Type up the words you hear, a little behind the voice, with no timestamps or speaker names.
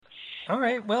All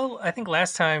right. Well, I think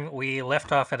last time we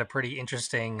left off at a pretty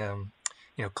interesting,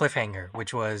 cliffhanger,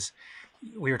 which was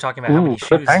we were talking about how Ooh, many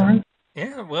shoes. cliffhanger?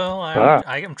 Yeah. Well, Ah,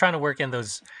 I'm trying to work in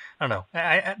those. I don't know.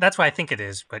 That's what I think it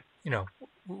is, but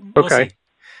we'll okay. see.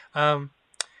 Um,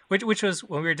 which was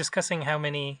when we were discussing how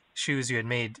many shoes you had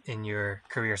made in your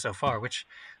career so far, which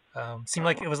seemed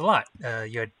like it was a lot.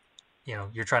 You had,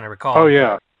 you're trying to Oh, recall,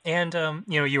 yeah. and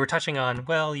you were touching on,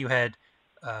 well, you had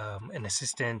an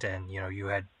assistant, and you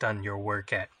had done your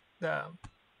work at uh,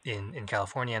 in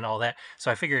California and all that.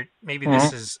 So I figured maybe hmm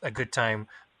this is a good time.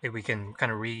 Maybe we can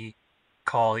kind of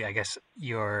recall, I guess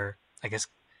your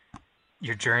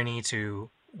journey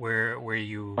to where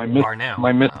you My are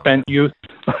my now. misspent youth.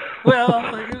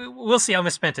 Well, we'll see how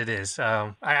misspent it is.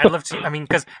 I'd love to. I mean,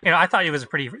 because I thought it was a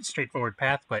pretty straightforward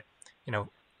path, but you know,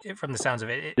 from the sounds of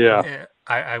it, Yeah.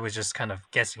 I was just kind of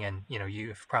guessing, and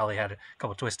you've probably had a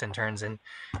couple twists and turns, and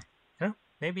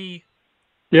maybe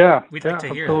Yeah. we'd like Yeah,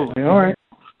 to hear that. absolutely. All right.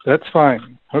 That's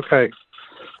fine. Okay.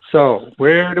 So,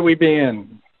 where do we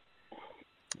begin?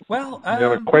 Well, You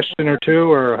have a question or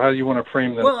two, or how do you want to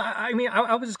frame this? I mean,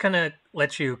 I was just gonna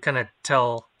let you kind of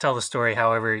tell the story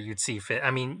however you'd see fit.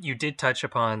 I mean, you did touch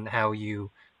upon how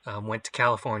you went to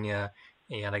California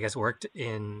and I guess worked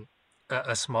in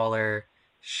a smaller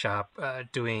shop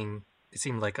doing. It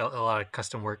seemed like a lot of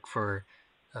custom work for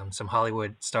some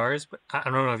Hollywood stars. But I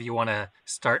don't know if you want to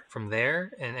start from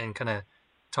there and kind of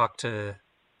talk to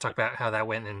talk about how that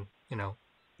went and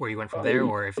where you went from there,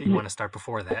 or if you want to start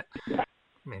before that.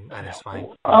 I mean, either's fine.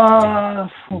 It's up to you.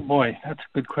 Oh boy, that's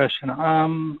a good question.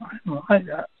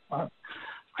 I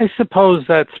suppose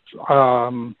that's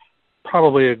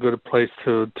probably a good place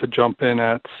to jump in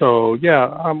at. So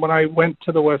yeah, when I went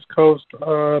to the West Coast,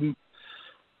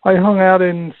 I hung out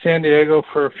in San Diego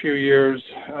for a few years,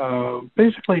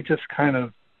 basically just kind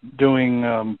of doing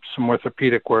some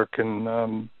orthopedic work and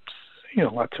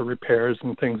lots of repairs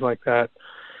and things like that.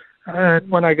 And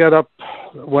when I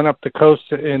went up the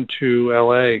coast into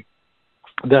LA,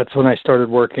 that's when I started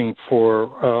working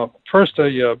for first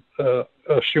a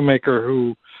shoemaker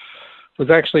who was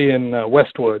actually in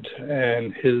Westwood,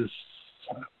 and his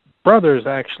brothers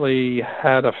actually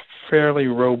had a fairly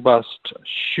robust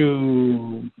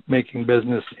shoe making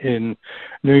business in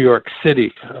New York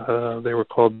City. They were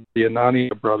called the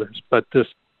Anania brothers, but this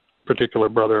particular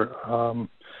brother,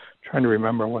 trying to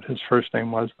remember what his first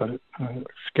name was, but it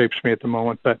escapes me at the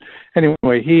moment. But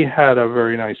anyway, he had a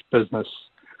very nice business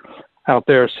out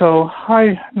there. So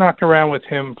I knocked around with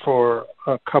him for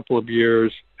a couple of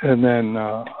years, and then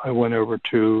I went over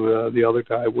to the other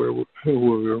guy who we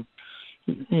were,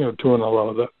 doing a lot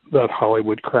of that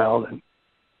Hollywood crowd, and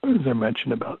as I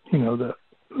mentioned about, Dean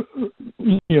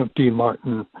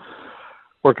Martin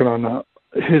working on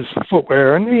his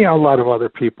footwear, and a lot of other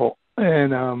people,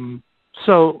 and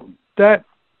so that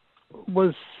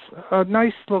was a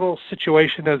nice little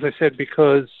situation, as I said,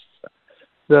 because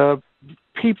the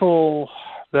people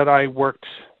that I worked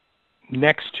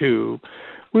next to,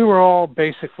 we were all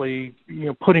basically,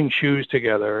 putting shoes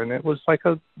together, and it was like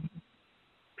as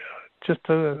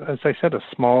I said, a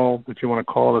small, if you want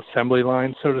to call it, assembly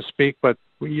line, so to speak. But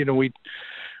we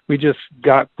just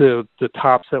got the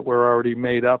tops that were already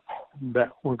made up that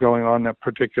were going on that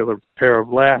particular pair of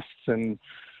lasts, and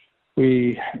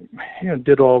we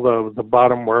did all the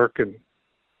bottom work and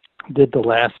did the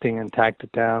lasting and tacked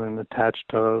it down and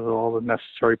attached all the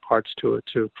necessary parts to it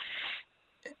to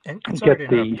And sorry get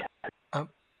to the. interrupt.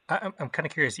 I'm kind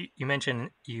of curious. You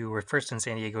mentioned you were first in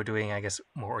San Diego doing, I guess,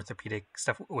 more orthopedic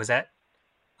stuff. Was that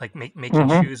like making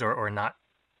Mhm. shoes or not?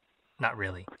 Not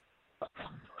really.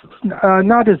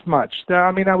 Not as much.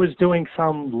 I mean, I was doing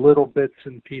some little bits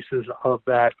and pieces of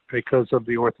that because of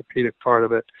the orthopedic part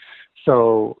of it.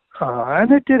 So, and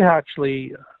it did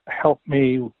actually help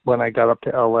me when I got up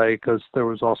to LA, because there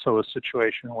was also a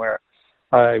situation where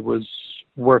I was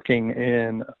working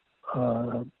in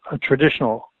a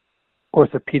traditional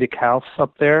orthopedic house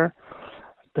up there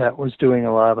that was doing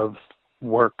a lot of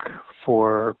work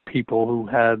for people who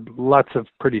had lots of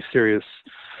pretty serious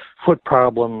foot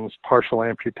problems, partial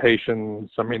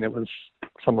amputations. I mean,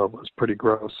 some of it was pretty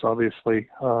gross, obviously,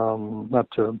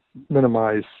 not to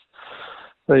minimize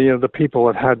the people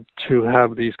that had to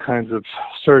have these kinds of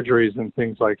surgeries and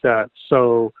things like that.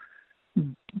 So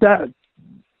that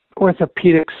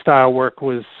orthopedic style work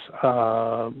was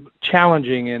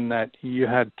challenging in that you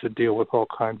had to deal with all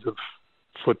kinds of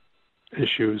foot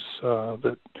issues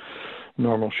that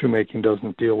normal shoemaking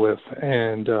doesn't deal with.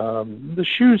 And the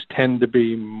shoes tend to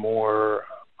be more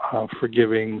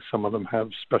forgiving. Some of them have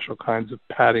special kinds of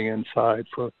padding inside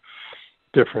for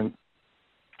different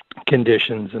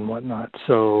conditions and whatnot.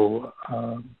 So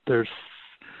there's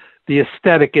the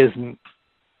aesthetic isn't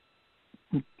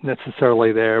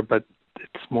necessarily there, but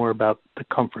it's more about the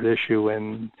comfort issue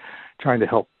and trying to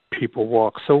help people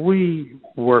walk. So we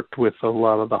worked with a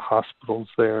lot of the hospitals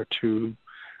there to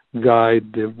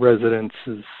guide the residents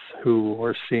who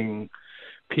are seeing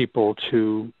people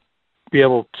to be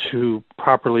able to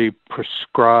properly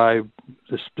prescribe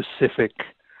the specific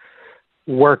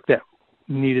work that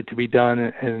needed to be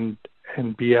done,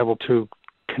 and be able to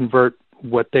convert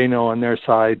what they know on their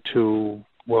side to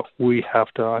what we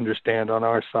have to understand on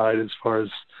our side as far as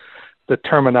the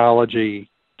terminology,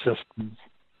 just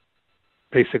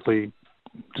basically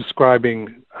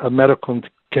describing a medical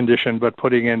condition but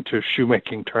putting into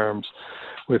shoemaking terms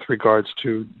with regards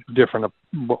to different,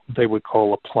 what they would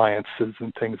call appliances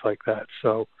and things like that.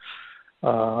 So,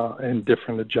 and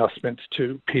different adjustments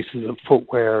to pieces of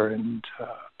footwear, and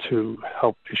to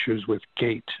help issues with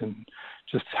gait, and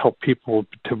just help people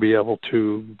to be able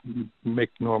to make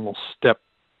normal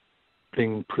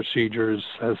stepping procedures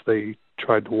as they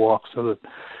tried to walk, so that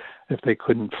if they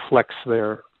couldn't flex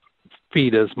their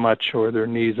feet as much or their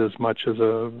knees as much as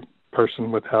a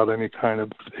person without any kind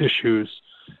of issues,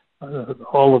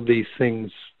 all of these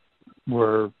things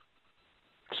were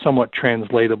somewhat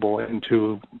translatable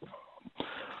into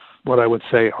what I would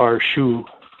say are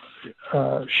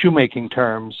shoemaking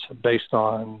terms based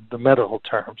on the medical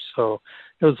terms. So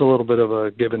it was a little bit of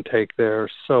a give and take there.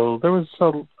 So there was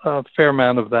a fair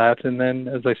amount of that. And then,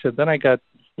 as I said, then I got,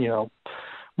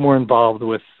 more involved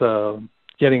with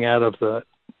getting out of the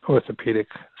orthopedic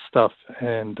stuff,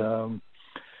 and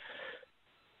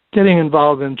getting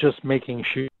involved in just making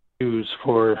shoes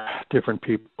for different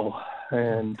people.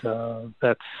 And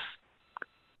that's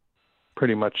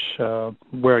pretty much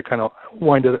where I kind of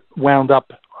wound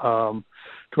up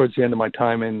towards the end of my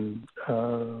time in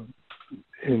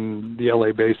the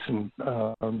LA basin,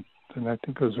 and I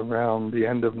think it was around the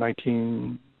end of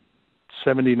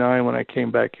 1979 when I came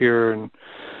back here and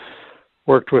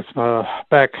worked with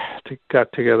got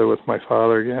together with my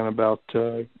father again about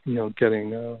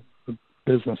getting the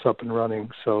business up and running.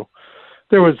 So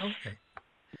there was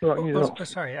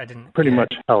sorry, I didn't pretty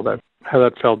much how that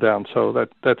fell down. So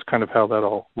that's kind of how that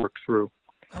all worked through.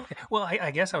 Okay. Well,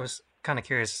 I guess I was kind of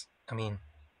curious. I mean,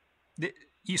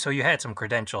 so you had some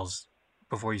credentials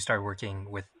before you started working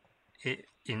with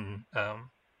in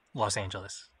Los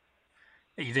Angeles.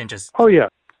 You didn't just. Oh yeah.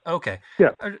 Okay. Yeah.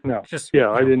 No.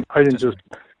 I didn't just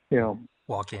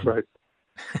walk in. Right.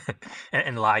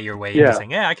 and lie your way into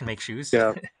saying, I can make shoes.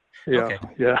 Yeah. Yeah. Okay.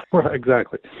 Yeah. Right,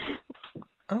 exactly.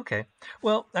 Okay.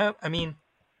 Well, I mean,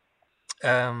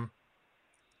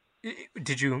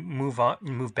 did you move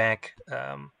back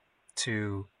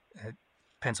to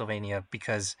Pennsylvania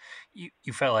because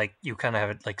you felt like you kind of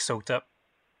had like soaked up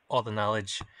all the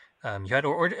knowledge you had,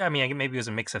 or I mean, maybe it was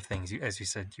a mix of things. As you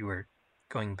said, you were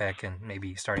going back and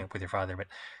maybe starting up with your father, but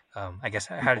I guess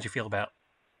how did you feel about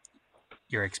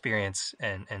your experience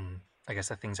and I guess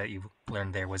the things that you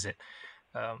learned there? Was it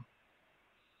I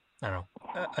don't know,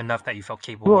 enough that you felt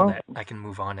capable that I can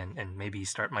move on and maybe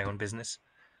start my own business?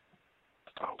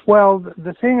 Well,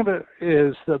 the thing of it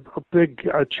is a big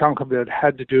chunk of it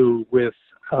had to do with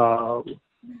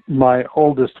my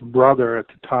oldest brother at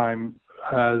the time,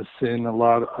 as in a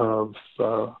lot of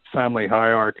family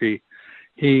hierarchy.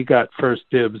 He got first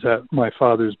dibs at my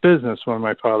father's business when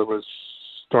my father was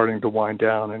starting to wind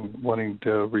down and wanting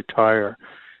to retire.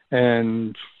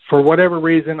 And for whatever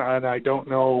reason, and I don't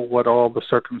know what all the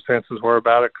circumstances were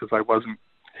about it because I wasn't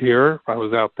here, I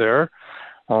was out there.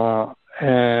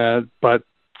 But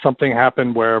something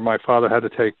happened where my father had to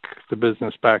take the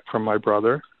business back from my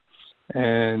brother,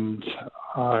 and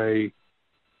I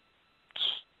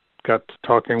got to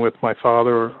talking with my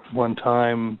father one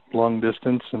time, long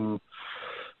distance, and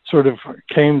sort of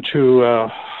came to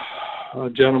a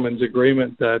gentleman's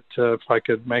agreement that if I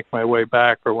could make my way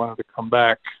back or wanted to come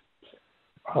back,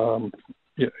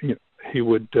 he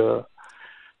would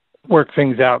work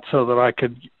things out so that I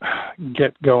could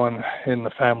get going in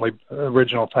the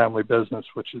original family business,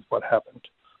 which is what happened.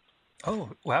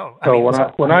 Oh, wow.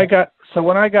 When I got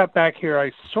back here,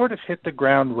 I sort of hit the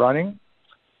ground running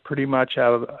pretty much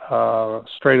out of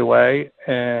straight away.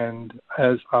 And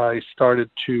as I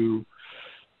started to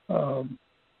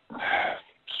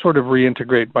sort of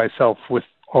reintegrate myself with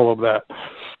all of that,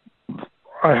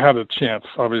 I had a chance,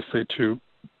 obviously, to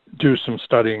do some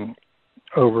studying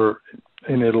over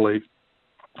in Italy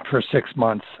for 6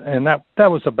 months, and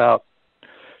that was about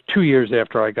 2 years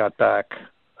after I got back,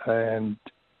 and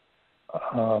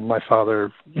my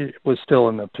father was still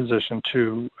in the position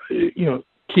to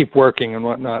keep working and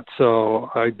whatnot. So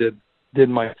I did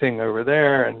my thing over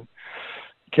there, and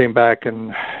came back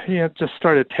and just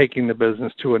started taking the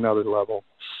business to another level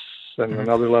and Mhm.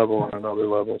 another level and another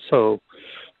level. So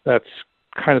that's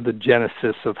kind of the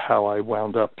genesis of how I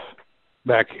wound up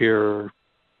back here,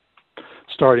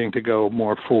 starting to go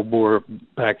more full bore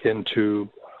back into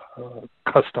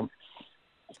custom.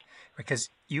 Because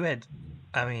you had,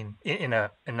 I mean, in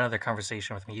another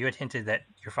conversation with me, you had hinted that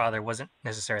your father wasn't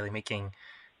necessarily making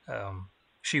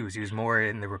shoes. He was more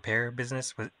in the repair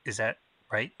business. Is that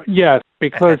right? Yes, At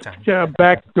because that time.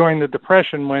 back during the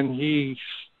Depression, when he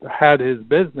had his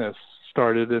business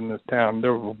started in this town,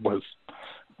 there was,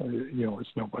 it's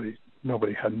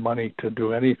nobody had money to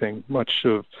do anything, much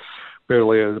of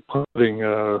barely putting,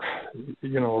 a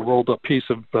rolled up piece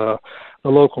of the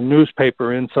local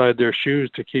newspaper inside their shoes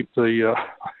to keep the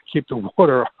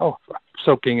water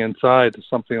soaking inside, or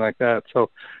something like that. So,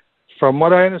 from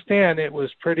what I understand, it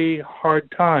was pretty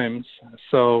hard times.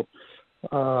 So,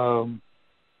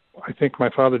 I think my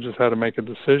father just had to make a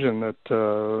decision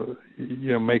that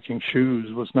making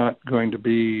shoes was not going to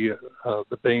be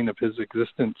the bane of his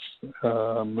existence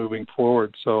moving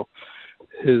forward. So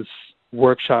his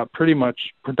workshop pretty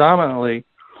much predominantly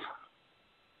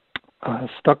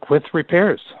stuck with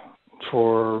repairs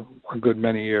for a good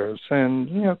many years, and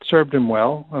it served him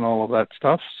well and all of that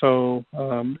stuff. So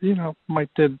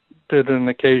might did an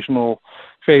occasional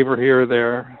favor here or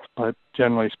there, but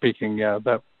generally speaking,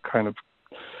 that kind of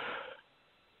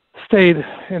stayed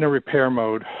in a repair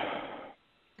mode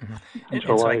Mm-hmm. And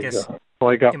until so I I guess, till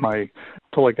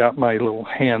I got my little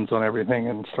hands on everything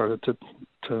and started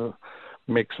to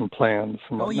make some plans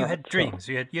and well, you whatnot. had So, dreams.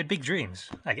 You had big dreams,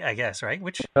 I guess, right?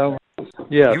 Which well,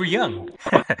 yes, you were young.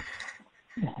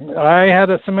 I had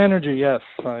some energy. Yes,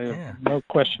 I have Yeah. no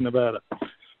question about it.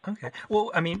 Okay.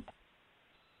 Well, I mean,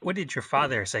 what did your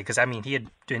father say? Because I mean, he had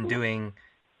been doing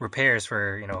repairs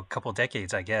for a couple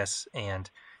decades, I guess. And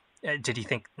did he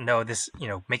think, no, this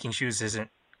making shoes isn't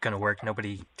gonna work?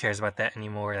 Nobody cares about that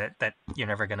anymore. That you're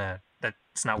never gonna.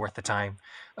 That's not worth the time.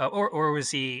 Or was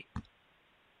he,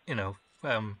 you know,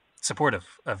 supportive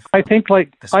of the I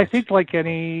switch? think like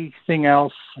anything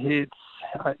else, it's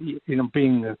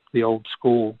being the old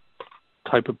school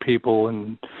type of people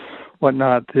and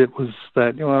whatnot. It was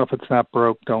that if it's not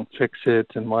broke, don't fix it,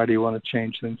 and why do you want to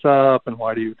change things up, and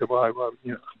why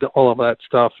all of that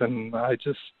stuff. And I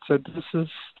just said,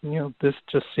 this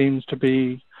just seems to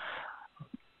be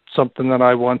something that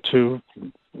I want to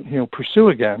pursue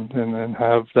again, and then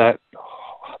have that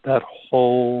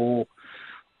whole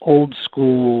old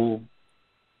school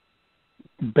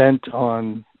bent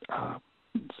on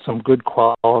some good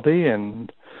quality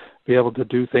and be able to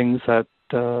do things that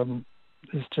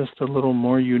is just a little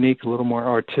more unique, a little more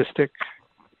artistic.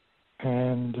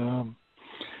 And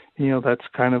that's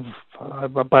kind of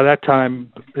by that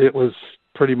time it was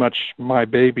pretty much my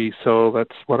baby, so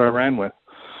that's what I ran with.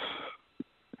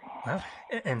 Well,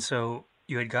 and so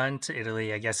you had gone to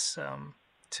Italy, I guess,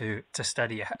 to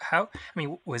study. How? I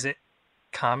mean, was it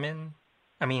common?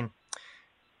 I mean,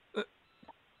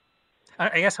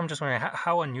 I guess I'm just wondering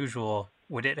how unusual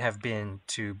would it have been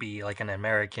to be like an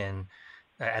American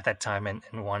at that time and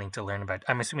wanting to learn about.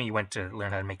 I'm assuming you went to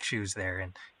learn how to make shoes there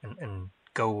and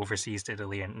go overseas to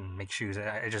Italy and make shoes.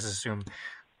 I just assume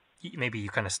maybe you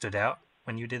kind of stood out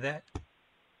when you did that.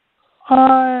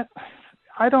 Uh,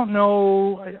 I don't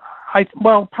know.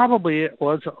 Well, probably it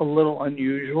was a little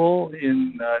unusual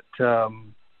in that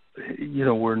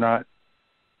we're not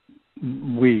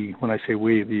when I say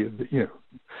we, the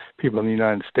people in the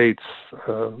United States,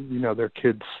 their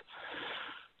kids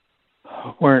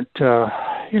weren't,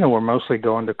 were mostly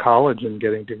going to college and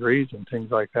getting degrees and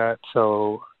things like that.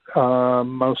 So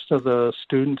most of the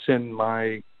students in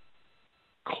my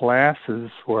classes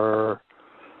were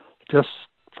just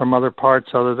from other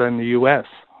parts other than the U.S.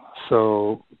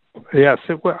 So yes,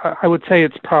 I would say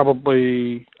it's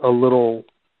probably a little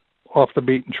off the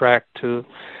beaten track to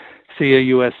see a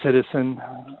U.S. citizen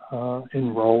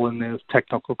enroll in the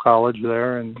technical college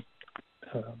there and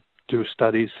do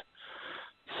studies.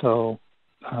 So,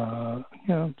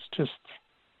 it's just,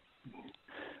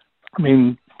 I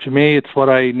mean, to me, it's what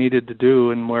I needed to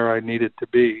do and where I needed to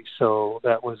be. So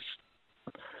that was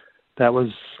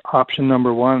option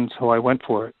number one. So I went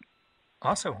for it.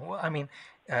 Also, well, I mean,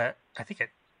 I think it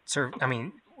served. I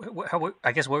mean,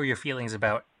 I guess what were your feelings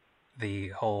about the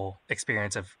whole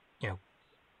experience of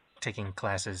taking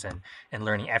classes and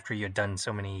learning after you had done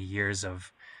so many years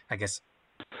of, I guess,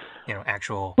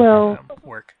 actual Well,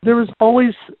 work? there were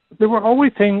always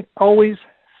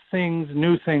things,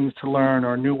 new things to learn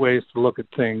or new ways to look at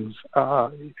things.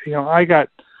 I got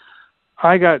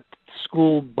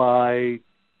schooled by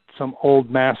some old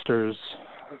masters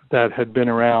that had been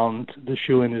around the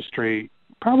shoe industry,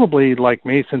 probably like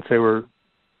me, since they were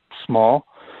small,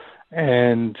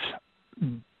 and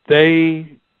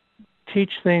they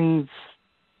teach things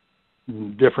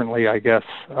differently, I guess,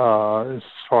 as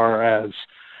far as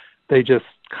they just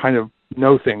kind of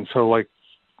know things. So like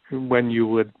when you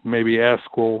would maybe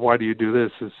ask, well, why do you do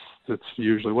this? It's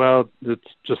usually, well, it's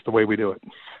just the way we do it,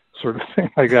 sort of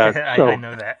thing like that. I So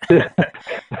know that.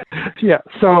 yeah.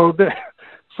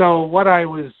 So what I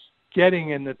was getting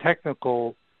in the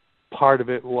technical part of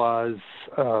it was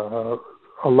a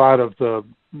lot of the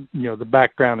the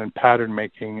background in pattern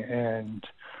making and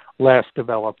last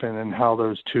development, and how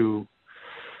those two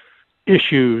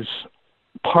issues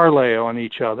parlay on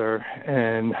each other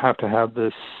and have to have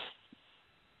this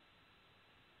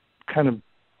kind of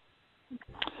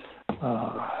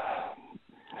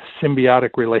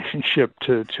symbiotic relationship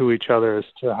to each other as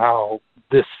to how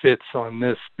this fits on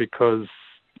this, because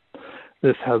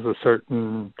this has a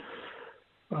certain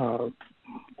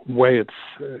way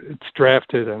it's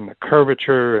drafted, and the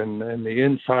curvature and the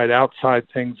inside outside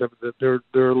things. There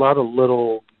are a lot of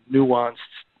little nuanced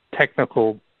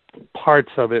technical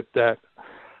parts of it that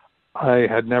I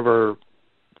had never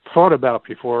thought about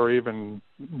before, or even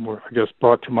I guess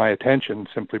brought to my attention,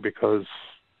 simply because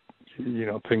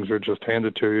things are just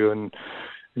handed to you, and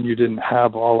you didn't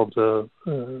have all of the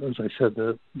as I said,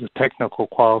 the technical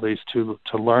qualities to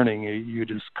learning. You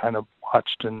just kind of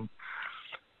watched and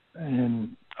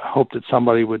hoped that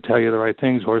somebody would tell you the right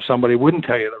things, or somebody wouldn't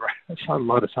tell you the right. A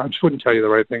lot of times wouldn't tell you the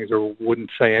right things, or wouldn't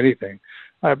say anything.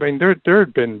 I mean, there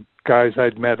had been guys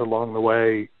I'd met along the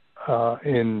way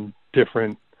in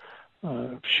different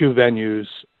shoe venues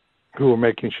who were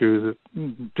making shoes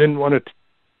that didn't want to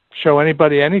show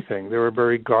anybody anything. They were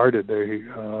very guarded. They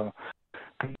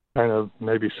kind of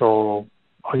maybe saw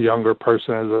a younger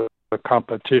person as a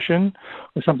competition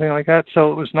or something like that.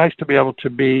 So it was nice to be able to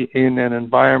be in an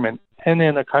environment and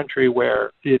in a country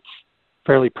where it's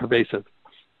fairly pervasive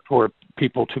for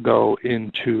people to go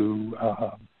into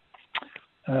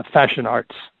fashion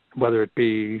arts, whether it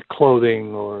be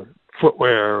clothing or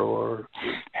footwear or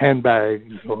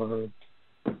handbags or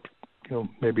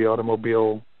maybe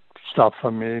automobile stuff. I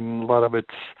mean, a lot of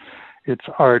it's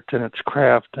art and it's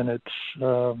craft and it's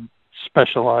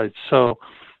specialized. So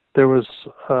there was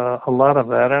a lot of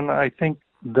that, and I think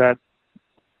that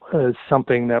is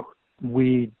something that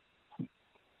we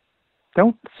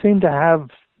don't seem to have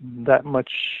that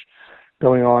much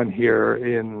going on here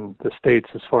in the States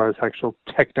as far as actual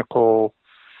technical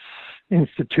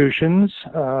institutions.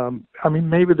 I mean,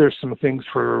 maybe there's some things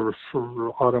for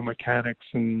auto mechanics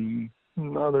and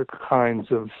other kinds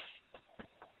of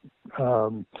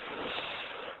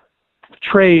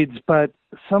trades, but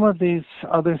some of these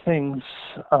other things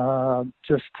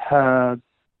just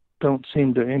don't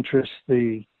seem to interest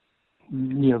the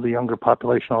younger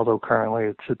population, although currently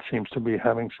it seems to be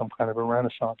having some kind of a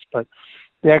renaissance. But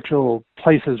the actual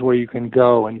places where you can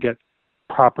go and get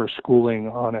proper schooling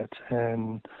on it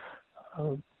and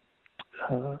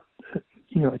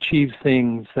achieve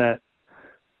things that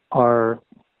are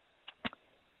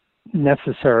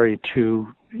necessary to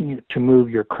move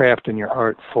your craft and your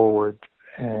art forward,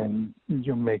 and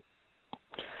you make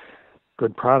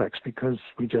good products, because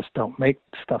we just don't make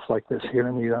stuff like this here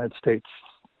in the United States.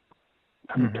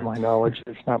 Mm-hmm. To my knowledge,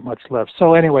 there's not much left.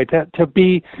 So anyway, to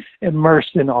be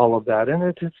immersed in all of that, and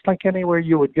it's like anywhere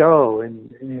you would go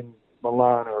in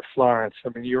Milan or Florence. I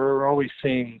mean, you're always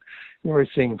seeing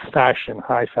fashion,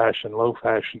 high fashion, low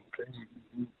fashion,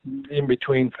 in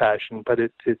between fashion. But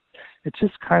it's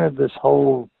just kind of this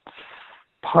whole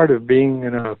part of being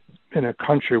in a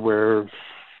country where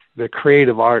the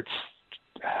creative arts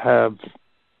have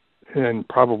and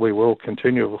probably will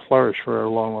continue to flourish for a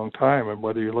long, long time. And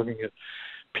whether you're looking at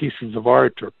pieces of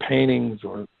art or paintings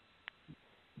or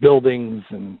buildings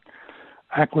and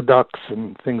aqueducts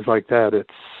and things like that, it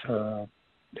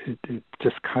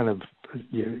just kind of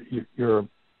you're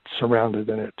surrounded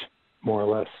in it, more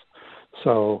or less.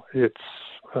 So it's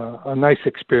a nice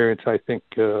experience. I think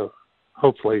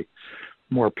hopefully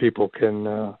more people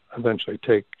can eventually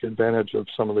take advantage of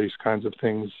some of these kinds of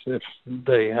things if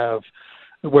they have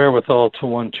the wherewithal to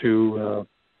want to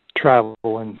travel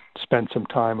and spend some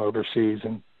time overseas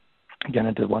and get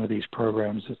into one of these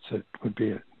programs. It's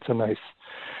a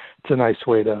nice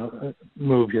way to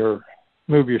move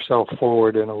yourself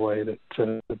forward in a way that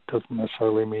doesn't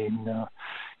necessarily mean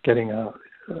getting a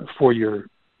 4-year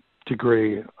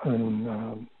degree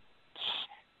in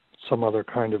some other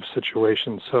kind of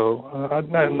situation. So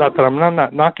not that I'm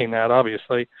not knocking that,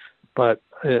 obviously, but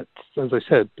it's, as I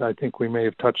said, I think we may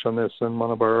have touched on this in one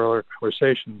of our earlier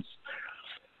conversations.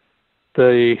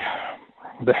 The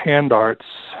the hand arts,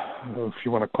 if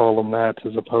you want to call them that,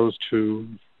 as opposed to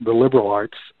the liberal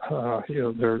arts.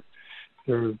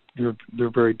 They're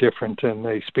very different, and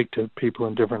they speak to people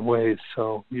in different ways.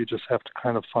 So you just have to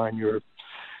kind of find the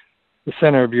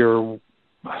center of your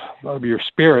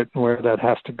spirit and where that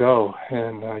has to go,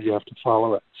 and you have to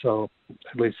follow it. So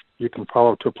at least you can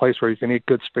follow it to a place where you can eat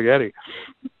good spaghetti.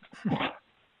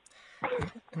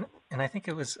 And I think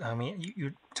it was, I mean,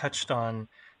 you touched on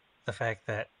the fact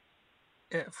that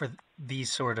for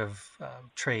these sort of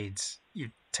trades,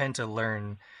 you tend to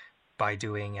learn by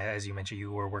doing. As you mentioned,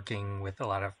 you were working with a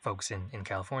lot of folks in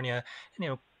California,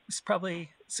 and it's probably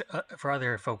for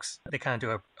other folks, they kind of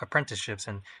do apprenticeships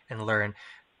and learn,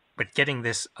 but getting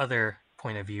this other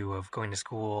point of view of going to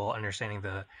school, understanding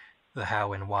the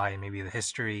how and why, and maybe the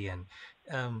history, and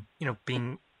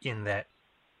being in that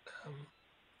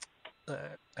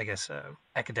I guess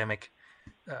academic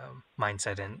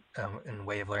mindset and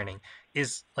way of learning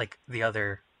is like the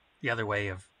other way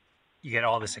of, you get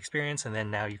all this experience, and then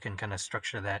now you can kind of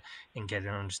structure that and get an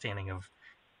understanding of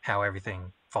how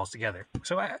everything falls together.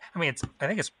 So I mean, I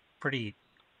think it's pretty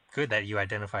good that you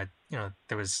identified,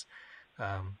 there was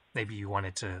maybe you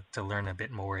wanted to learn a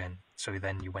bit more, and so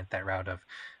then you went that route of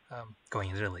going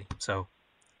into Italy. So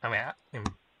I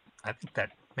think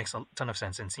that makes a ton of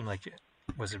sense and seemed like it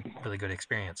was a really good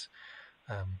experience.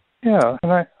 Yeah,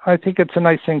 and I think it's a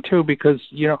nice thing too, because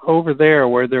over there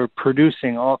where they're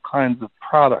producing all kinds of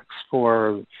products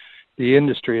for the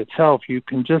industry itself, you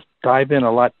can just dive in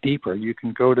a lot deeper. You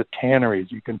can go to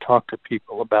tanneries. You can talk to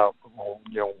people about,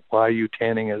 why are you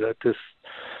tanning it at this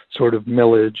sort of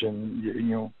millage, and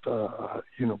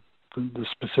the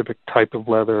specific type of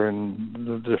leather and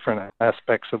the different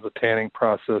aspects of the tanning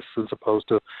process, as opposed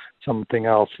to something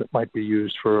else that might be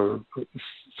used for.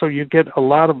 So you get a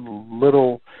lot of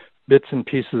little bits and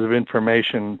pieces of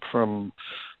information from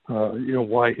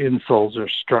why insoles are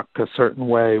struck a certain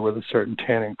way with a certain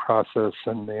tanning process,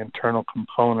 and the internal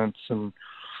components, and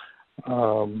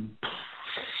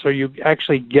so you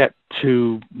actually get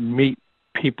to meet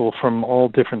people from all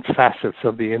different facets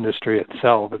of the industry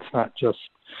itself. It's not just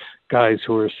guys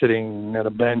who are sitting at a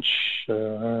bench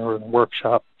or in a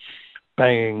workshop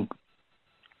banging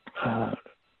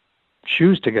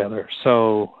shoes together.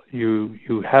 So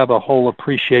you have a whole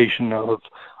appreciation of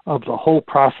the whole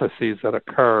processes that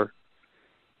occur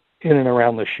in and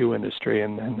around the shoe industry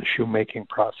and the shoemaking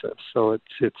process. So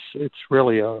it's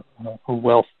really a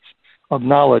wealth of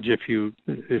knowledge if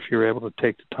you're able to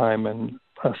take the time and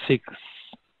seek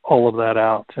all of that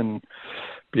out and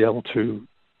be able to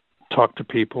talk to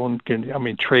people.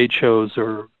 And trade shows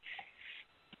are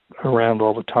around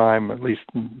all the time, at least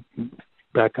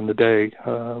back in the day,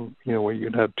 where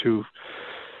you'd have two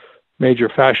major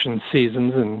fashion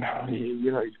seasons, and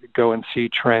you could go and see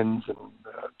trends, and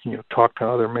talk to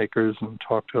other makers and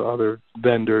talk to other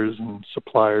vendors and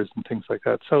suppliers and things like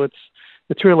that. So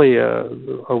it's really a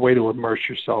way to immerse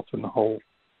yourself in the whole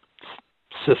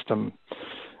system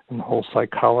and the whole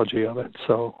psychology of it.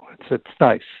 So it's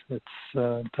nice. It's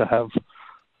to have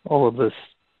all of this,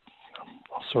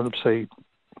 I'll sort of say,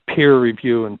 peer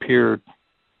review and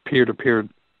peer-to-peer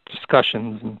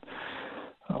discussions and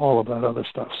all of that other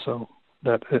stuff. So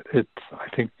that I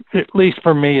think, at least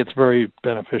for me, it's very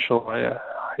beneficial. I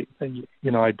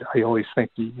always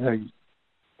think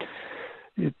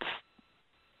it's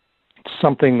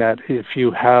something that if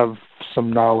you have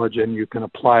some knowledge and you can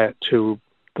apply it to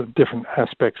the different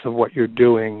aspects of what you're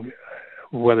doing,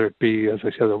 whether it be, as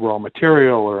I said, a raw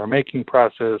material or a making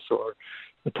process, or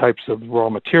the types of raw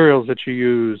materials that you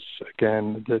use,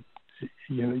 again, that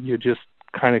you just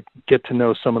kind of get to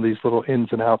know some of these little ins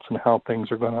and outs and how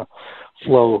things are going to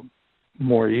flow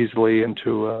more easily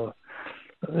into a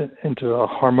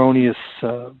harmonious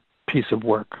piece of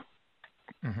work.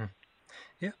 Mm-hmm.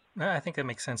 Yeah, I think that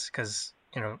makes sense, because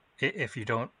if you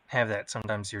don't have that,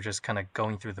 sometimes you're just kind of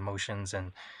going through the motions,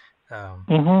 and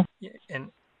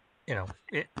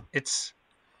it's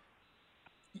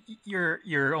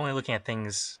you're only looking at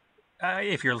things,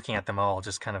 if you're looking at them all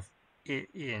just kind of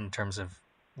in terms of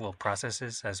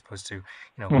processes, as opposed to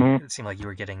it seemed like you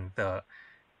were getting the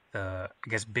I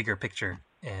guess bigger picture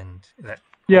and that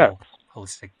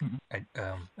holistic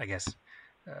I guess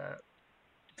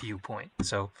viewpoint.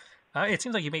 So it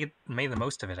seems like you made the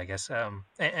most of it, I guess. I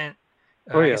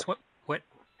guess what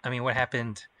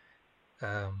happened?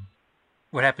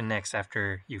 What happened next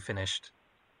after you finished?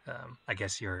 I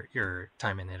guess your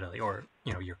time in Italy, or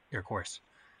your course.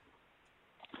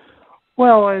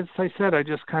 Well, as I said, I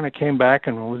just kind of came back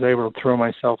and was able to throw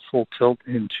myself full tilt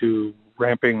into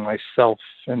ramping myself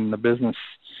and the business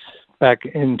back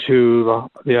into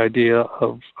the idea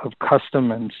of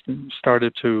custom and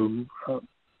started to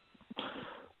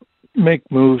make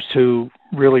moves to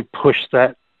really push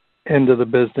that end of the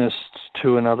business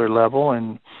to another level,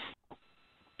 and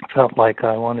felt like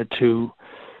I wanted to,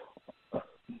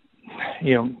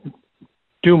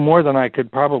 do more than I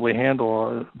could probably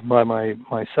handle by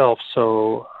myself.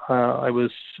 So I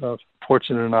was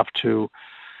fortunate enough to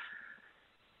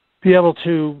be able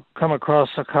to come across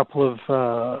a couple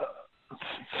of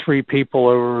three people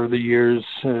over the years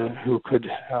who could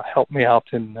help me out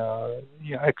in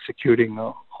executing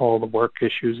all the work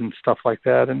issues and stuff like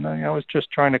that. And I was just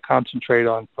trying to concentrate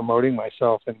on promoting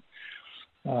myself and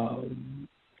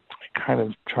kind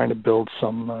of trying to build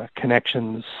some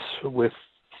connections with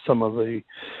some of the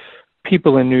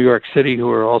people in New York City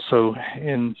who are also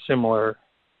in similar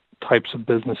types of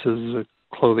businesses,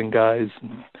 clothing guys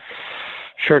and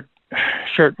shirt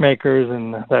makers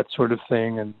and that sort of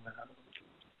thing, and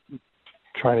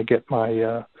trying to get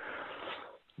my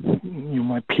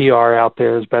my PR out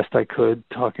there as best I could,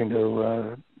 talking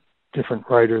to different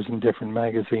writers in different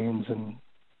magazines, and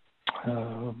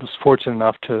was fortunate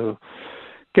enough to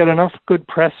get enough good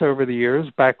press over the years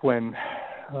back when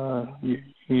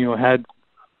you had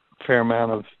a fair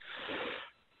amount of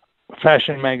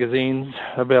fashion magazines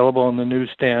available in the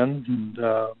newsstands, and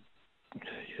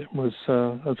it was,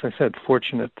 as I said,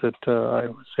 fortunate that I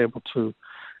was able to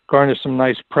garner some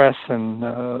nice press and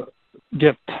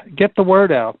get the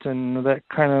word out, and that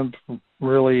kind of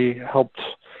really helped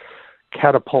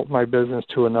catapult my business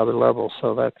to another level.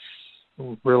 So that's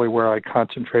really where I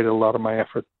concentrated a lot of my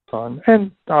efforts on,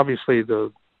 and obviously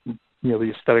the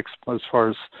aesthetics as far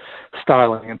as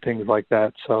styling and things like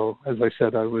that. So as I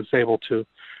said, I was able to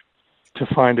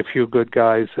find a few good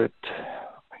guys that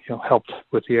helped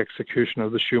with the execution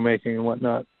of the shoemaking and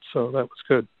whatnot. So that was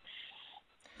good.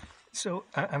 So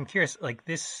I'm curious, like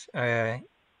this,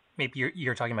 maybe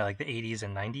you're talking about like the 80s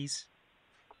and 90s?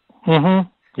 Mm-hmm.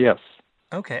 Yes.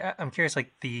 Okay, I'm curious,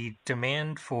 like the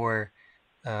demand for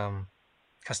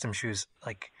custom shoes,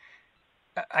 like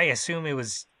I assume it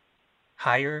was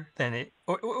higher than it,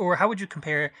 or how would you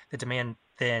compare the demand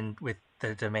then with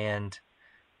the demand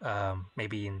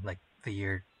maybe in like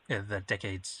the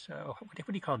decades, what do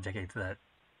you call decades, that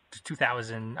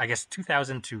 2000, I guess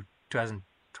 2000 to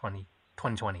 2020,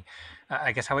 2020.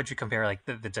 I guess how would you compare like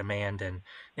the demand and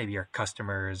maybe your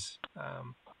customers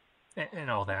and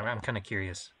all that? I'm kind of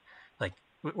curious. Like,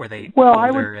 were they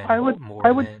older and more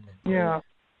then? Yeah,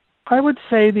 I would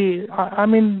say I'd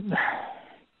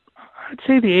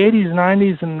say the 80s,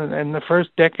 90s, and the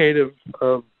first decade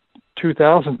of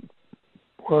 2000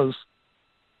 was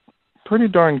pretty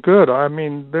darn good. I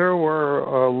mean, there were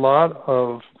a lot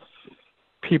of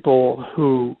people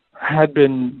who had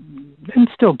been, and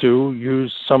still do,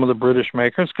 use some of the British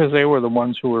makers because they were the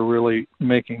ones who were really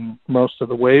making most of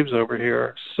the waves over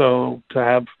here. So to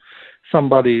have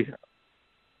somebody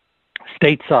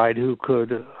stateside who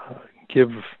could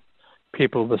give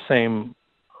people the same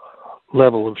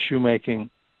level of shoemaking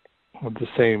with the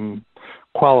same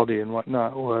quality and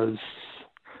whatnot was,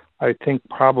 I think,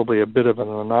 probably a bit of an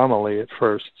anomaly at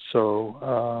first. So,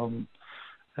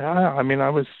 I mean, I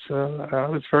was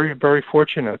very, very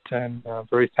fortunate and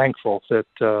very thankful that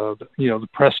the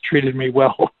press treated me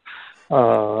well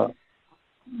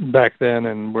back then,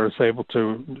 and was able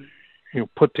to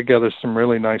put together some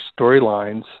really nice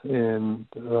storylines in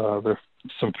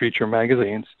some feature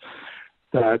magazines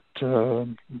that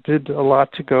did a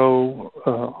lot to go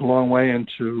a long way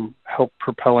into help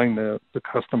propelling the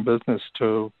custom business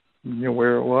to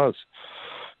where it was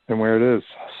and where it is.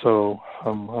 So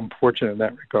I'm fortunate in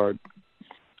that regard.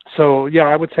 So yeah,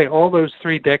 I would say all those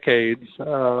 3 decades,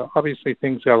 obviously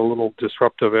things got a little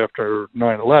disruptive after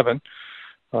 9/11,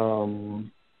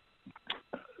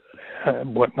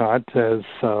 and whatnot, and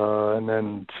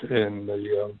then in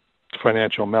the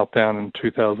financial meltdown in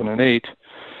 2008,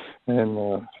 and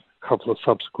a couple of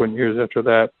subsequent years after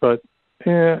that. But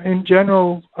in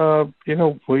general,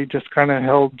 we just kind of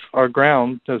held our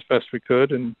ground as best we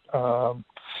could, and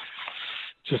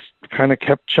just kind of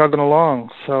kept chugging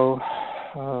along. So,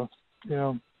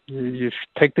 you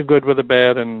take the good with the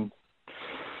bad, and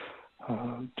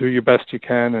do your best you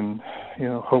can, and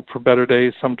hope for better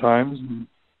days sometimes. And,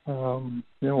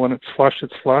 when it's flush,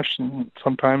 it's flush, and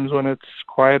sometimes when it's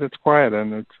quiet,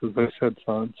 and it's, as I said,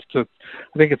 so it's just,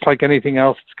 I think it's like anything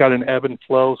else. It's got an ebb and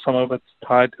flow. Some of it's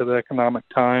tied to the economic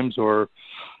times or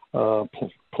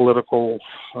political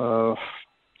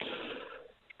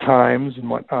times and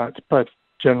whatnot. But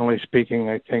generally speaking,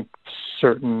 I think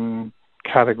certain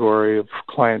category of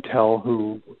clientele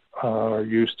who are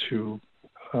used to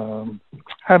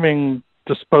having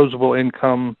disposable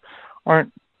income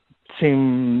aren't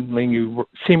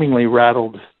seemingly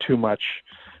rattled too much.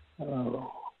 Uh,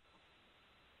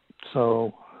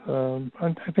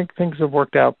 I think things have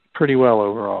worked out pretty well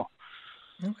overall.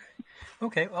 Okay.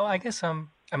 Okay. Well, I guess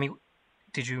I mean,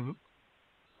 did you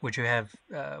would you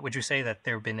say that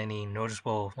there have been any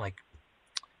noticeable like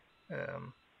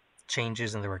um,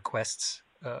 changes in the requests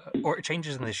or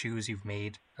changes in the shoes you've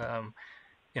made?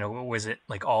 Was it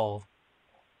like all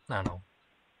I don't know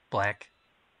black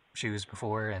shoes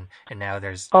before, and now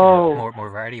there's Oh, more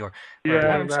variety, or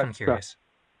yeah, I'm just kind of curious.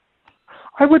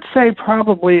 I would say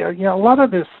probably, a lot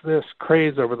of this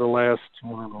craze over the last, I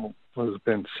don't know, what has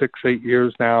been 6-8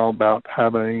 years now about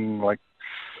having like,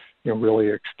 really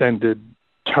extended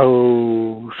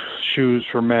toe shoes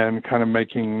for men, kind of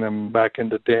making them back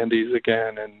into dandies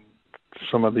again, and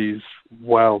some of these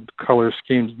wild color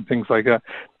schemes and things like that.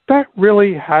 That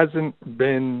really hasn't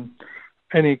been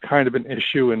any kind of an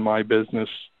issue in my business.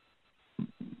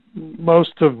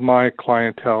 Most of my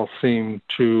clientele seem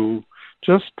to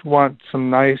just want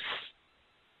some nice,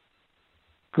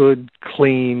 good,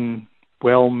 clean,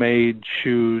 well-made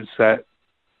shoes that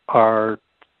are,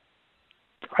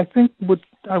 I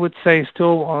would say,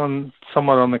 still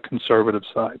somewhat on the conservative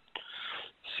side.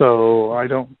 So I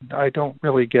don't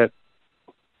really get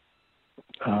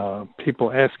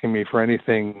people asking me for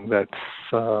anything that's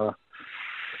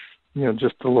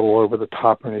just a little over the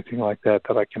top or anything like that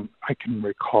I can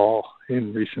recall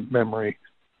in recent memory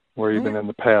or even in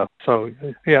the past. So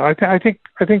yeah, I think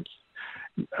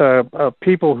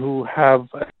people who have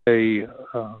a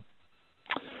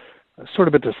sort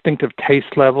of a distinctive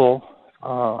taste level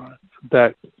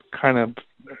that kind of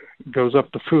goes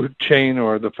up the food chain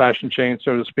or the fashion chain,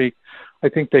 so to speak, I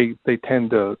think they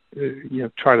tend to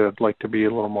try to like to be a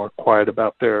little more quiet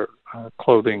about their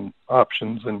clothing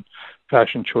options and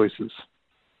fashion choices.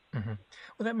 Mm-hmm.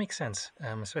 Well, that makes sense,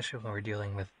 especially when we're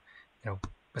dealing with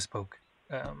bespoke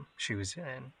shoes,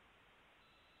 and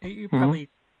you Mm-hmm. probably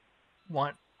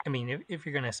want. I mean, if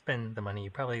you're going to spend the money, you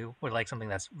probably would like something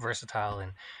that's versatile,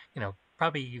 and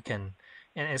probably you can.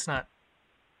 And it's not.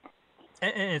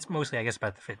 And it's mostly, I guess,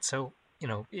 about the fit. So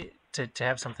to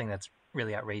have something that's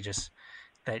really outrageous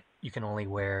that you can only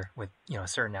wear with a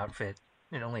certain outfit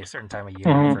and only a certain time of year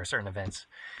Mm-hmm. for certain events,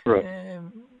 Right.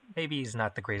 maybe is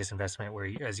not the greatest investment.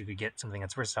 As you could get something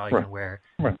that's versatile, you Right. can wear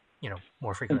Right.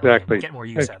 more frequently and Exactly. get more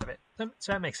use out of it.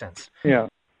 So that makes sense. Yeah.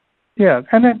 Yeah,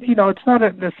 and then it's not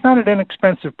an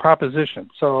inexpensive proposition.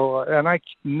 So, and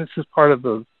this is part of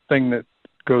the thing that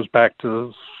goes back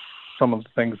to some of the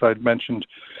things I'd mentioned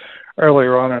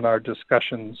earlier on in our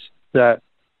discussions. That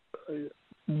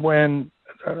when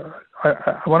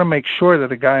I want to make sure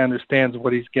that a guy understands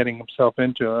what he's getting himself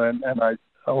into, and I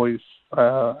always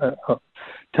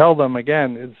tell them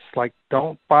again, is like,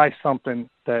 don't buy something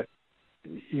that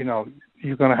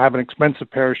you're going to have an expensive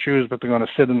pair of shoes, but they're going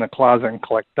to sit in the closet and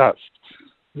collect dust.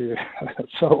 Yeah.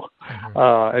 So,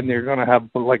 Mm-hmm. and you're going to have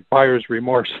like buyer's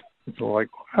remorse. It's like,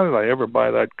 how did I ever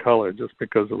buy that color just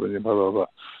because of it? Blah, blah, blah.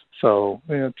 So,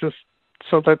 just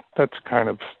so that's kind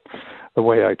of the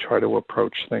way I try to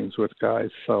approach things with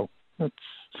guys. So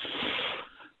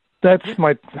that's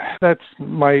my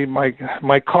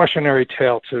cautionary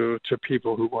tale to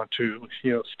people who want to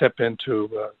step into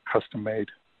custom made.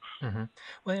 Mm-hmm.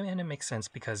 Well, and it makes sense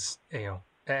because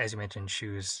as you mentioned,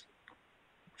 shoes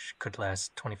could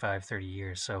last 25, 30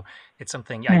 years. So it's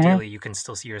something Mm-hmm. ideally you can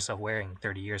still see yourself wearing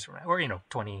 30 years from now, or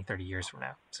 20, 30 years from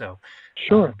now. So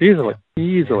Sure, easily, yeah,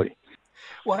 yeah. easily.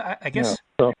 Well, I Yeah. guess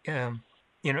So.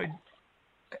 you know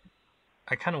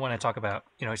I kind of want to talk about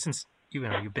since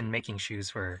you've been making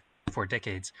shoes for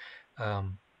decades,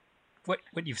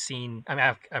 what you've seen. I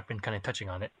mean, I've been kind of touching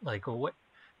on it, like what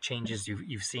changes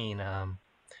you've seen.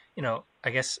 I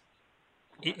guess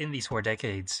in these 4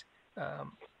 decades,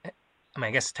 I mean,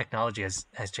 I guess technology has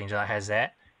changed a lot. Has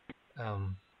that,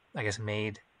 I guess,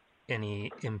 made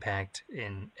any impact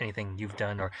in anything you've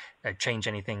done, or change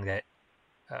anything that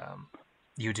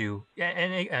you do?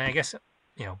 And I guess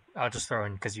I'll just throw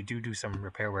in because you do some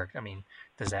repair work. I mean,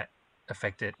 does that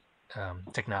affect it?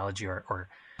 Technology or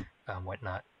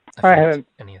whatnot I affect haven't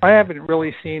I anything? haven't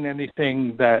really seen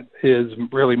anything that is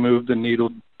really moved the needle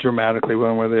dramatically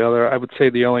one way or the other. I would say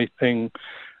the only thing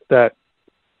that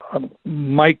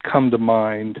might come to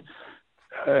mind,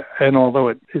 and although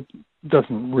it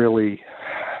doesn't really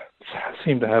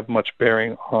seem to have much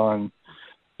bearing on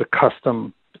the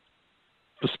custom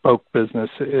bespoke business,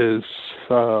 is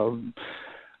the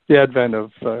advent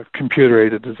of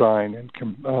computer-aided design and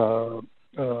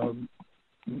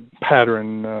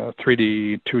pattern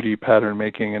 3D, 2D pattern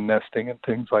making and nesting and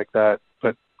things like that.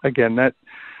 But again, that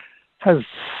has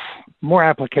more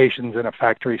applications in a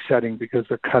factory setting because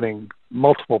they're cutting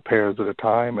multiple pairs at a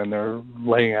time and they're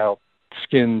laying out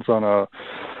skins on a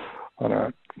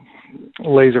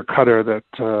laser cutter that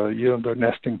they're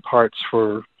nesting parts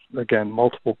for, again,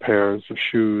 multiple pairs of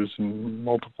shoes and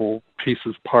multiple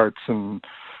pieces, parts, and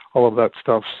all of that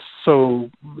stuff. So,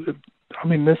 I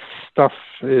mean, this stuff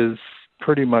is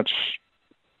pretty much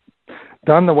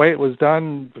done the way it was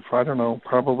done, I don't know,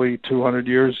 probably 200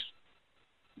 years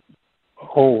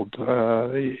old.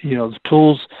 The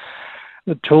tools,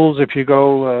 if you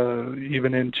go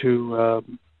even into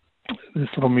this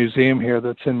little museum here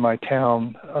that's in my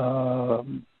town,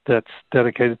 that's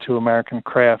dedicated to American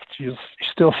crafts, you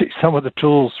still see some of the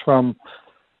tools from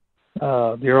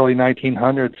the early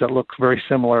 1900s that look very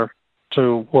similar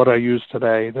to what I use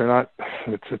today. They're not.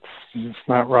 It's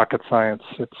not rocket science.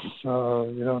 It's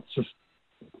it's just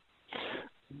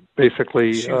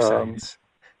basically shoe science.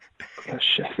 It's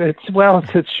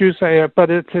shoe science, but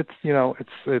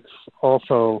it's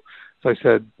also, as I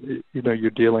said, you're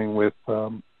dealing with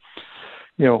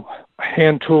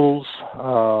hand tools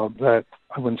that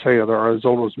I wouldn't say are as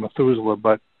old as Methuselah,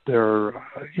 but they're,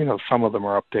 some of them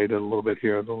are updated a little bit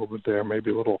here, a little bit there, maybe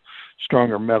a little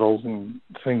stronger metals and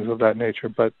things of that nature,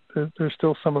 but there's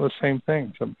still some of the same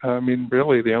things. I mean,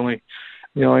 really, the only,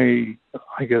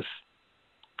 I guess,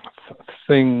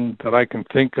 thing that I can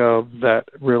think of that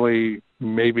really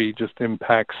maybe just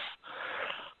impacts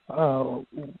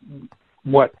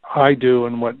what I do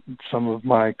and what some of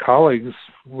my colleagues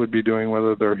would be doing,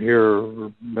 whether they're here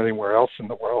or anywhere else in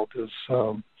the world, is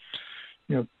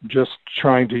just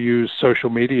trying to use social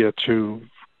media to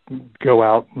go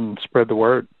out and spread the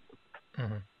word.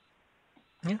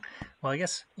 Mm-hmm. Yeah. Well, I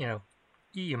guess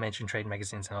you mentioned trade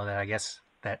magazines and all that. I guess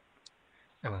that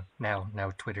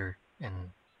now Twitter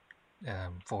and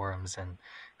forums and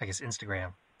I guess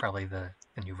Instagram, probably the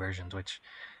new versions, which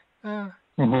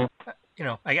Mm-hmm.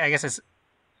 I guess it's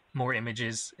more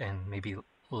images and maybe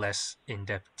less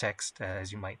in-depth text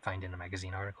as you might find in a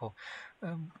magazine article,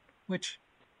 which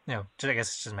I guess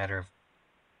it's just a matter of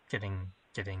getting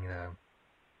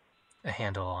a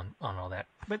handle on all that.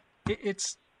 But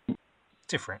it's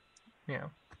different, it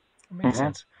makes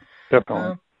sense.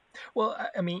 Definitely. Well,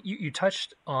 I mean, you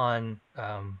touched on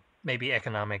maybe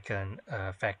economic and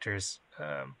factors,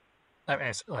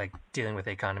 like dealing with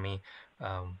the economy,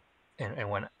 and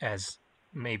one as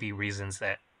maybe reasons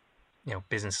that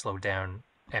business slowed down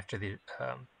after the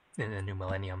in the new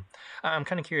millennium. I'm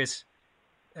kind of curious.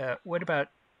 What about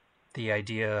the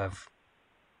idea of,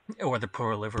 or the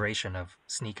proliferation of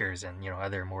sneakers and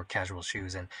other more casual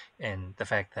shoes, and the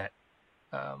fact that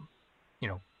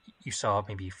you saw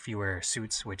maybe fewer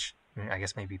suits, which I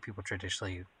guess maybe people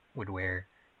traditionally would wear.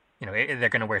 They're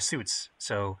going to wear suits,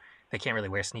 so they can't really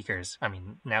wear sneakers. I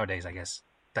mean, nowadays I guess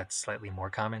that's slightly more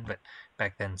common, but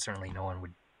back then certainly no one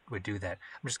would do that.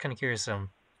 I'm just kind of curious,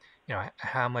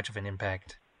 how much of an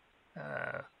impact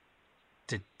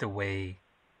did the way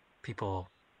people,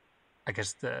 I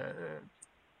guess the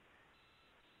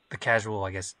casual,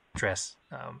 I guess, dress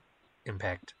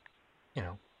impact,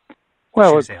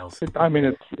 shoe sales? I think,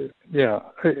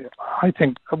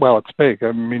 it's big.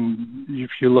 I mean,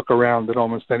 if you look around at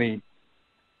almost any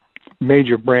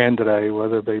major brand today,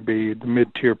 whether they be the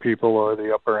mid-tier people or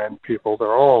the upper-end people,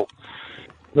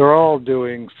 they're all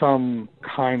doing some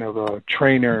kind of a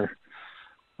trainer,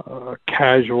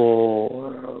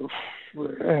 casual,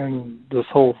 and this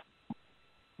whole,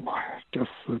 I guess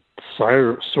it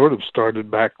sort of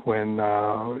started back when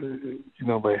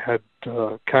they had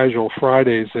casual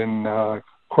Fridays in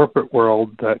corporate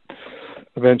world that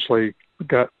eventually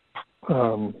got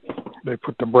they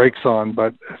put the brakes on,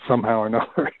 but somehow or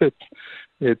another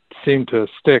it seemed to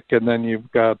stick. And then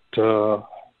you've got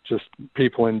just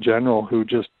people in general who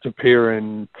just appear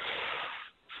in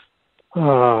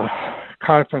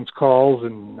conference calls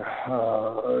and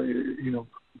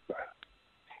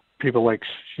people like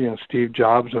Steve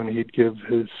Jobs, when he'd give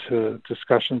his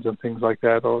discussions and things like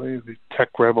that, all the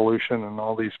tech revolution, and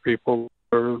all these people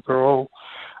they're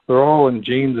all in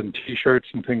jeans and t-shirts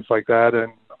and things like that.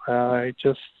 And I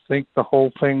just think the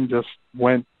whole thing just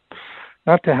went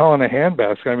not to hell in a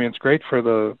handbasket. I mean, it's great for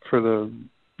the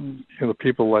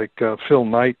people like Phil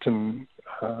Knight and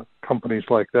companies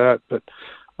like that, but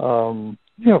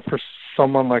for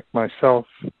someone like myself,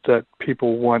 that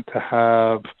people want to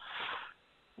have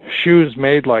shoes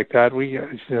made like that, we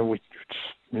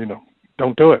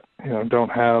don't do it.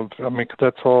 Don't have. I mean, 'cause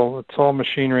it's all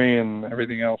machinery and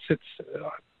everything else.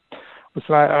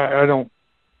 Listen, I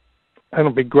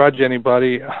don't begrudge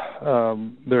anybody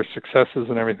their successes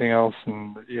and everything else,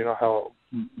 and how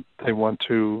they want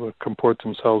to comport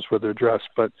themselves with their dress.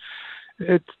 But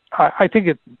I think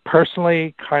it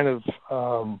personally kind of,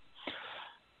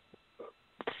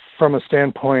 from a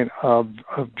standpoint of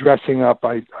dressing up,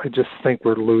 I just think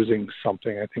we're losing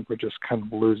something. I think we're just kind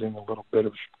of losing a little bit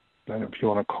of, I don't know if you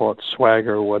want to call it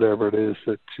swagger or whatever it is,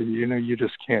 that, you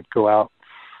just can't go out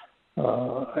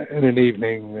in an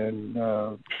evening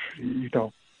and,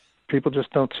 people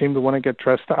just don't seem to want to get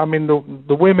dressed up. I mean,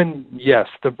 the women, yes.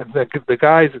 The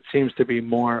guys, it seems to be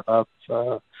more of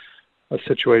a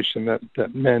situation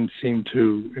that men seem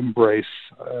to embrace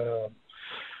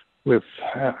with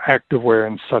activewear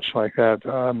and such like that.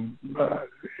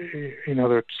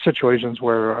 There are situations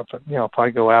where, if I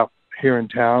go out here in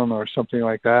town or something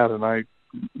like that, and I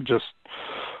just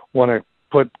want to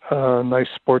put a nice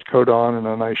sport coat on and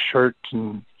a nice shirt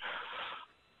and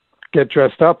get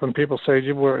dressed up, and people say,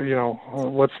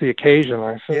 what's the occasion?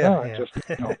 I say, Yeah, no, I yeah. just,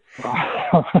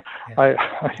 Yeah.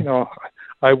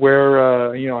 I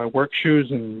wear, I work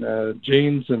shoes and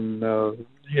jeans and, a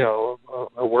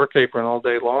work apron all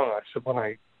day long. I said, when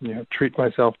I, treat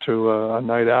myself to a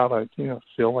night out, I,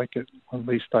 feel like at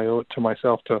least I owe it to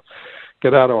myself to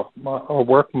get out of a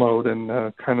work mode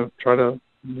and kind of try to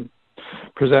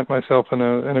present myself in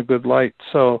a good light.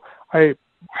 So as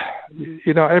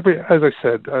I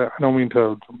said, I don't mean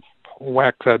to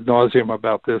wax ad nauseum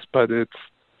about this, but it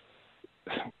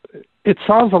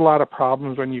solves a lot of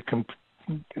problems when you can,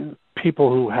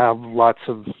 people who have lots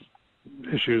of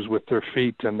issues with their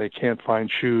feet and they can't find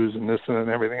shoes and this and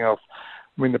everything else.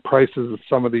 I mean, the prices of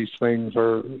some of these things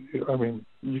are,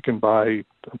 you can buy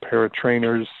a pair of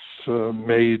trainers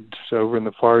made over in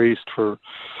the Far East for,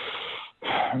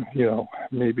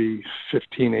 maybe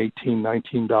 $15, $18,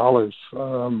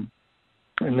 $19.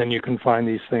 And then you can find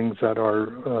these things that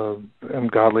are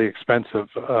ungodly expensive.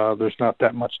 There's not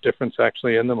that much difference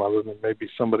actually in them, other than maybe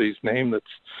somebody's name that's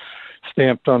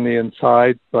stamped on the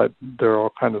inside, but they're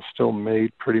all kind of still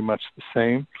made pretty much the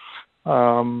same.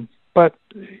 But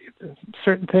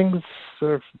certain things,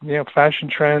 fashion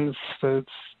trends, it's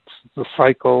the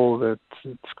cycle that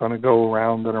it's going to go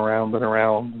around and around and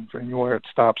around. Where it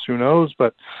stops, who knows?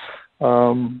 But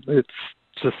it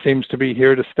just seems to be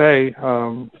here to stay.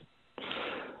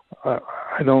 I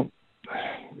don't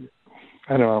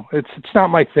know. It's not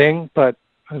my thing, but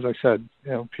as I said,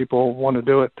 people want to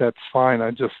do it. That's fine.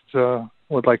 I just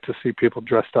would like to see people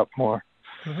dressed up more.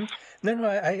 Mm-hmm. No,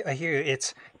 I hear you.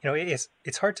 It's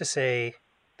hard to say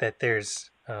that there's,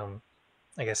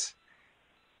 I guess,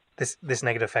 this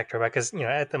negative factor about, because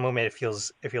at the moment it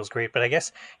feels great, but I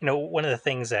guess one of the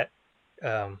things that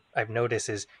I've noticed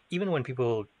is, even when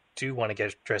people do want to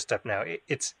get dressed up now,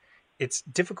 it's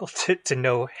difficult to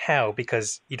know how,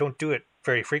 because you don't do it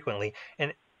very frequently,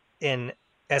 and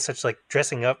as such, like,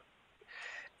 dressing up,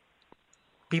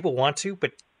 people want to,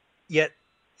 but yet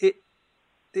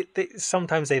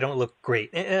sometimes they don't look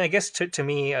great, and I guess to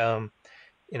me,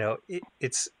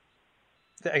 it's,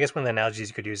 I guess one of the analogies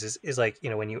you could use is like,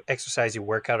 when you exercise, you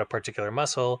work out a particular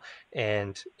muscle,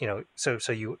 and so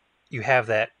you have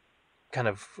that kind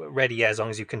of ready as long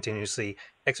as you continuously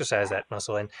exercise that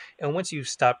muscle, and once you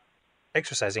stop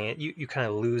exercising it, you kind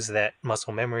of lose that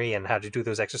muscle memory and how to do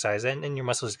those exercises, and your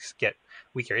muscles get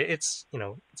weaker. It's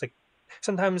like,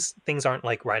 sometimes things aren't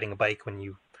like riding a bike. When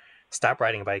you stop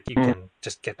riding a bike, you Mm. can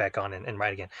just get back on and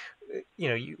ride again.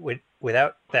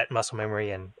 Without that muscle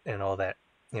memory and all that,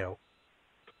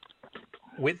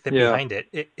 with it Yeah. behind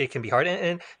it can be hard.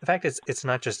 And the fact is, it's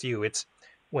not just you. It's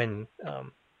when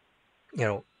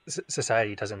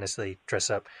society doesn't necessarily dress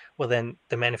up, well, then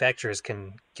the manufacturers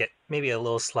can get maybe a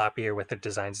little sloppier with their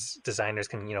designs. Designers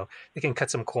can, they can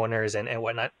cut some corners and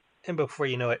whatnot, and before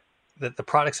you know it, the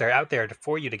products that are out there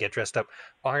for you to get dressed up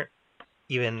aren't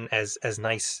even as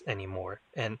nice anymore.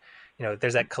 And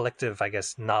there's that collective, I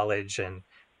guess, knowledge and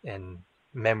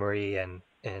memory and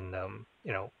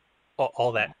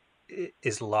all that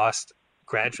is lost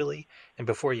gradually, and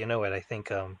before you know it, I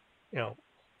think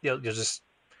you'll just,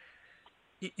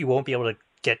 you won't be able to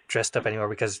get dressed up anymore,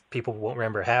 because people won't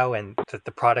remember how, and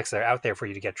the products that are out there for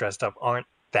you to get dressed up aren't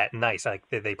that nice. Like,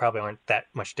 they probably aren't that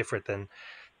much different than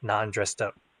non-dressed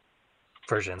up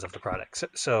versions of the product.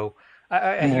 So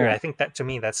I hear it. Yeah. I think that, to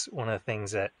me, that's one of the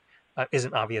things that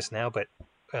isn't obvious now, but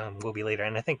will be later.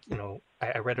 And I think,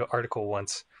 I read an article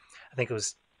once. I think it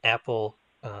was Apple,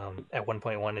 at one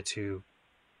point, wanted to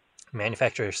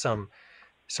manufacture some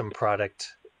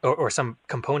product, or some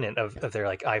component of their,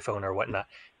 like, iPhone or whatnot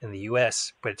in the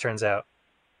US, but it turns out,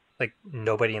 like,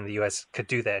 nobody in the US could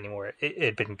do that anymore. It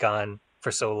had been gone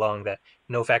for so long that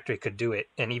no factory could do it,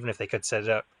 and even if they could set it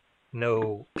up,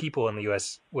 no people in the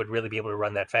US would really be able to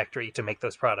run that factory to make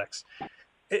those products.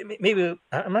 maybe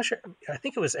I'm not sure. I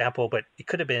think it was Apple, but it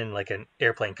could have been like an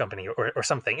airplane company or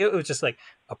something. It was just like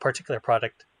a particular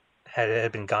product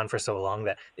had been gone for so long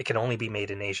that it can only be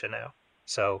made in Asia now.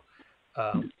 So,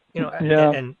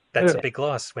 Yeah. and that's a Uh, big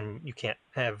loss when you can't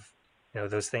have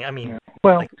those things. I mean, yeah.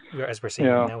 Well, like as we're seeing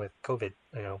yeah, now with COVID,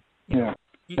 yeah,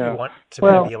 you yeah. want to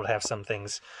Well, be able to have some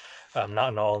things, not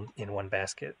in all in one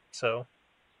basket. So,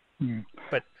 mm.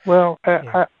 but Well,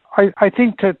 yeah, I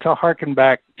think to harken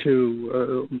back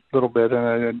to a little bit,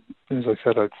 and as I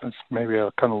said, maybe I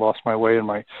kind of lost my way in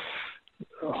my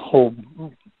whole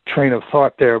train of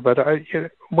thought there. But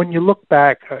when you look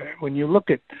back, when you look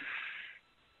at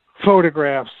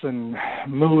photographs and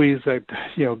movies that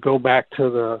go back to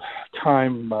the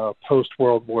time post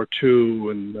World War II,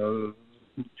 and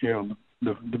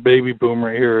the baby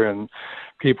boomer era, and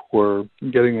people were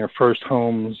getting their first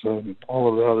homes and all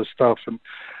of the other stuff. And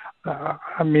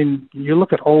I mean, you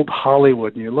look at old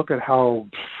Hollywood and you look at how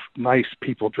nice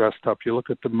people dressed up. You look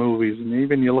at the movies, and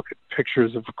even you look at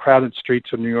pictures of crowded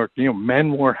streets of New York.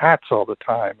 Men wore hats all the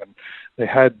time, and they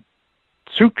had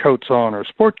suit coats on or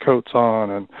sport coats on,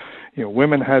 and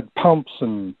women had pumps,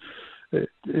 and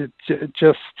it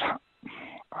just,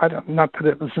 I don't, not that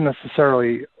it was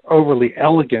necessarily overly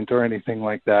elegant or anything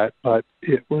like that, but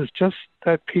it was just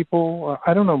that people,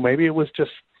 I don't know, maybe it was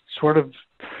just sort of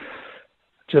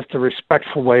just a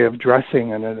respectful way of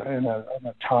dressing in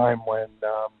a time when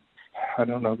I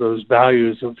don't know, those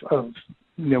values of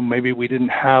maybe we didn't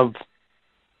have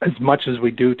as much as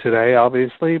we do today,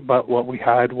 obviously, but what we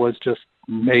had was just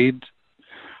made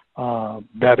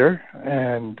better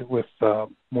and with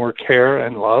more care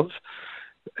and love,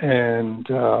 and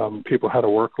people had to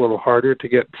work a little harder to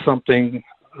get something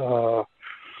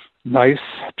nice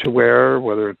to wear,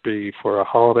 whether it be for a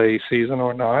holiday season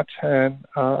or not. And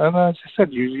as I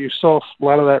said, you saw a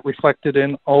lot of that reflected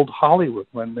in old Hollywood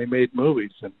when they made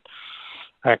movies, and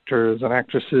actors and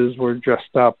actresses were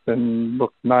dressed up and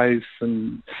looked nice,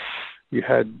 and you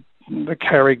had the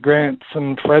Cary Grants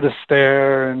and Fred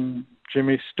Astaire and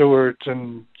Jimmy Stewart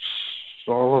and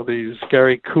all of these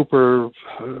Gary Cooper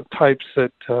types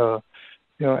that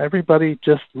everybody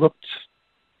just looked,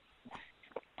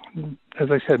 as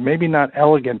I said, maybe not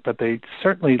elegant, but they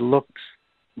certainly looked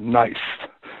nice.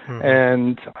 mm-hmm.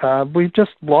 And we've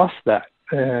just lost that.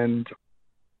 And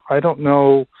I don't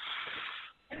know,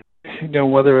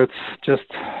 whether it's just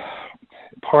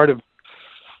part of,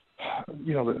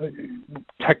 the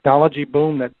technology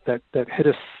boom that hit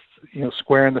us,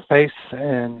 square in the face.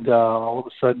 And all of a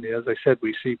sudden, as I said,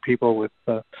 we see people with,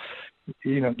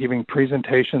 giving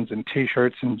presentations in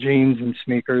T-shirts and jeans and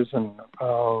sneakers, and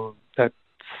that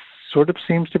sort of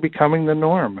seems to be becoming the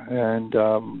norm. And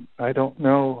I don't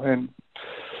know. And,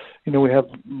 we have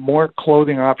more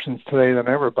clothing options today than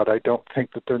ever, but I don't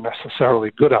think that they're necessarily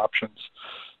good options.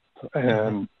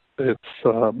 And it's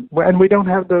and we don't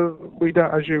have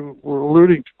as you were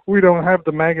alluding to, we don't have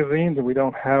the magazines, and we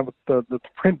don't have the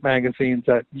print magazines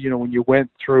that when you went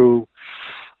through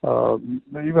even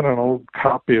an old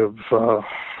copy of I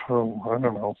don't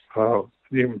know,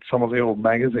 even some of the old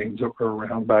magazines that were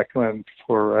around back then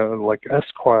for like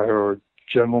Esquire or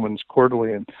Gentleman's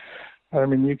Quarterly, and I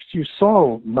mean you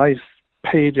saw nice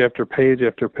page after page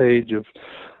after page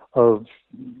of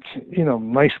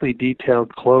nicely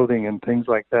detailed clothing and things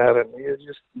like that, and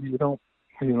you don't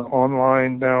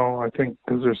online now, I think,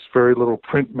 because there's very little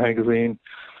print magazine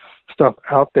stuff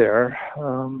out there,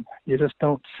 you just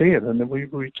don't see it, and we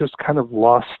just kind of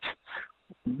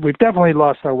we've definitely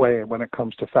lost our way when it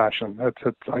comes to fashion.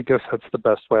 I guess that's the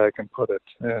best way I can put it.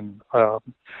 And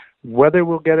whether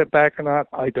we'll get it back or not,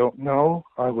 I don't know.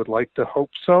 I would like to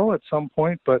hope so at some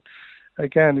point, but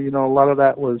again, a lot of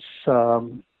that was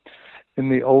in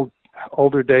the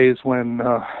older days when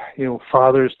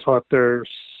fathers taught their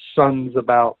sons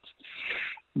about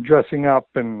dressing up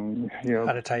and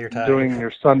How to tie your tie. doing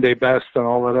your Sunday best and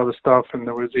all that other stuff. And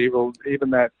there was even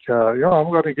that I'm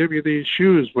going to give you these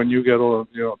shoes when you get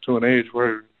to an age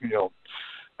where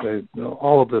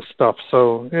all of this stuff.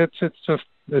 So it's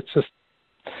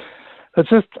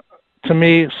just to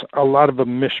me it's a lot of a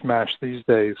mishmash these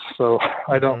days. So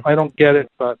I don't get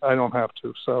it, but I don't have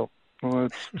to. So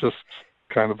it's just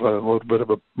kind of a little bit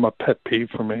of my pet peeve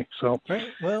for me. So right.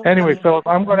 Well, anyway, Philip,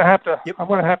 I'm going to have to. Yep. I'm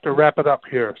going to have to wrap it up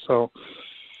here. So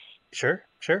Sure.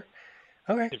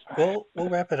 All right. Well, we'll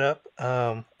wrap it up.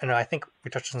 I think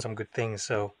we touched on some good things.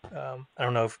 So I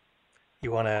don't know if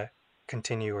you want to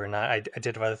continue or not. I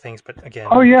did have other things, but again.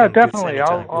 Oh yeah, definitely.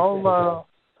 I'll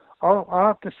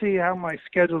have to see how my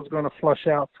schedule is going to flush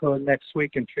out for next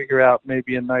week and figure out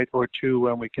maybe a night or two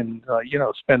when we can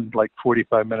spend like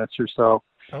 45 minutes or so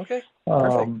Okay.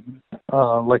 Perfect.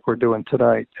 um, like we're doing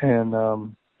tonight,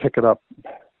 and pick it up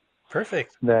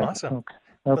Perfect. then. Awesome. Okay.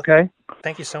 Well, Okay.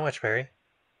 thank you so much, Perry. It's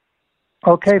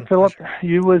Okay, been a Philip, pleasure.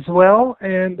 you as well,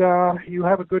 and you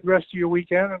have a good rest of your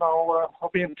weekend, and I'll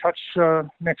be in touch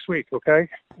next week. Okay.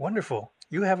 Wonderful.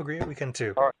 You have a great weekend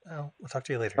too. All right. We'll talk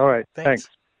to you later. All right. Thanks. Thanks.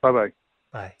 Bye bye.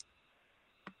 Bye.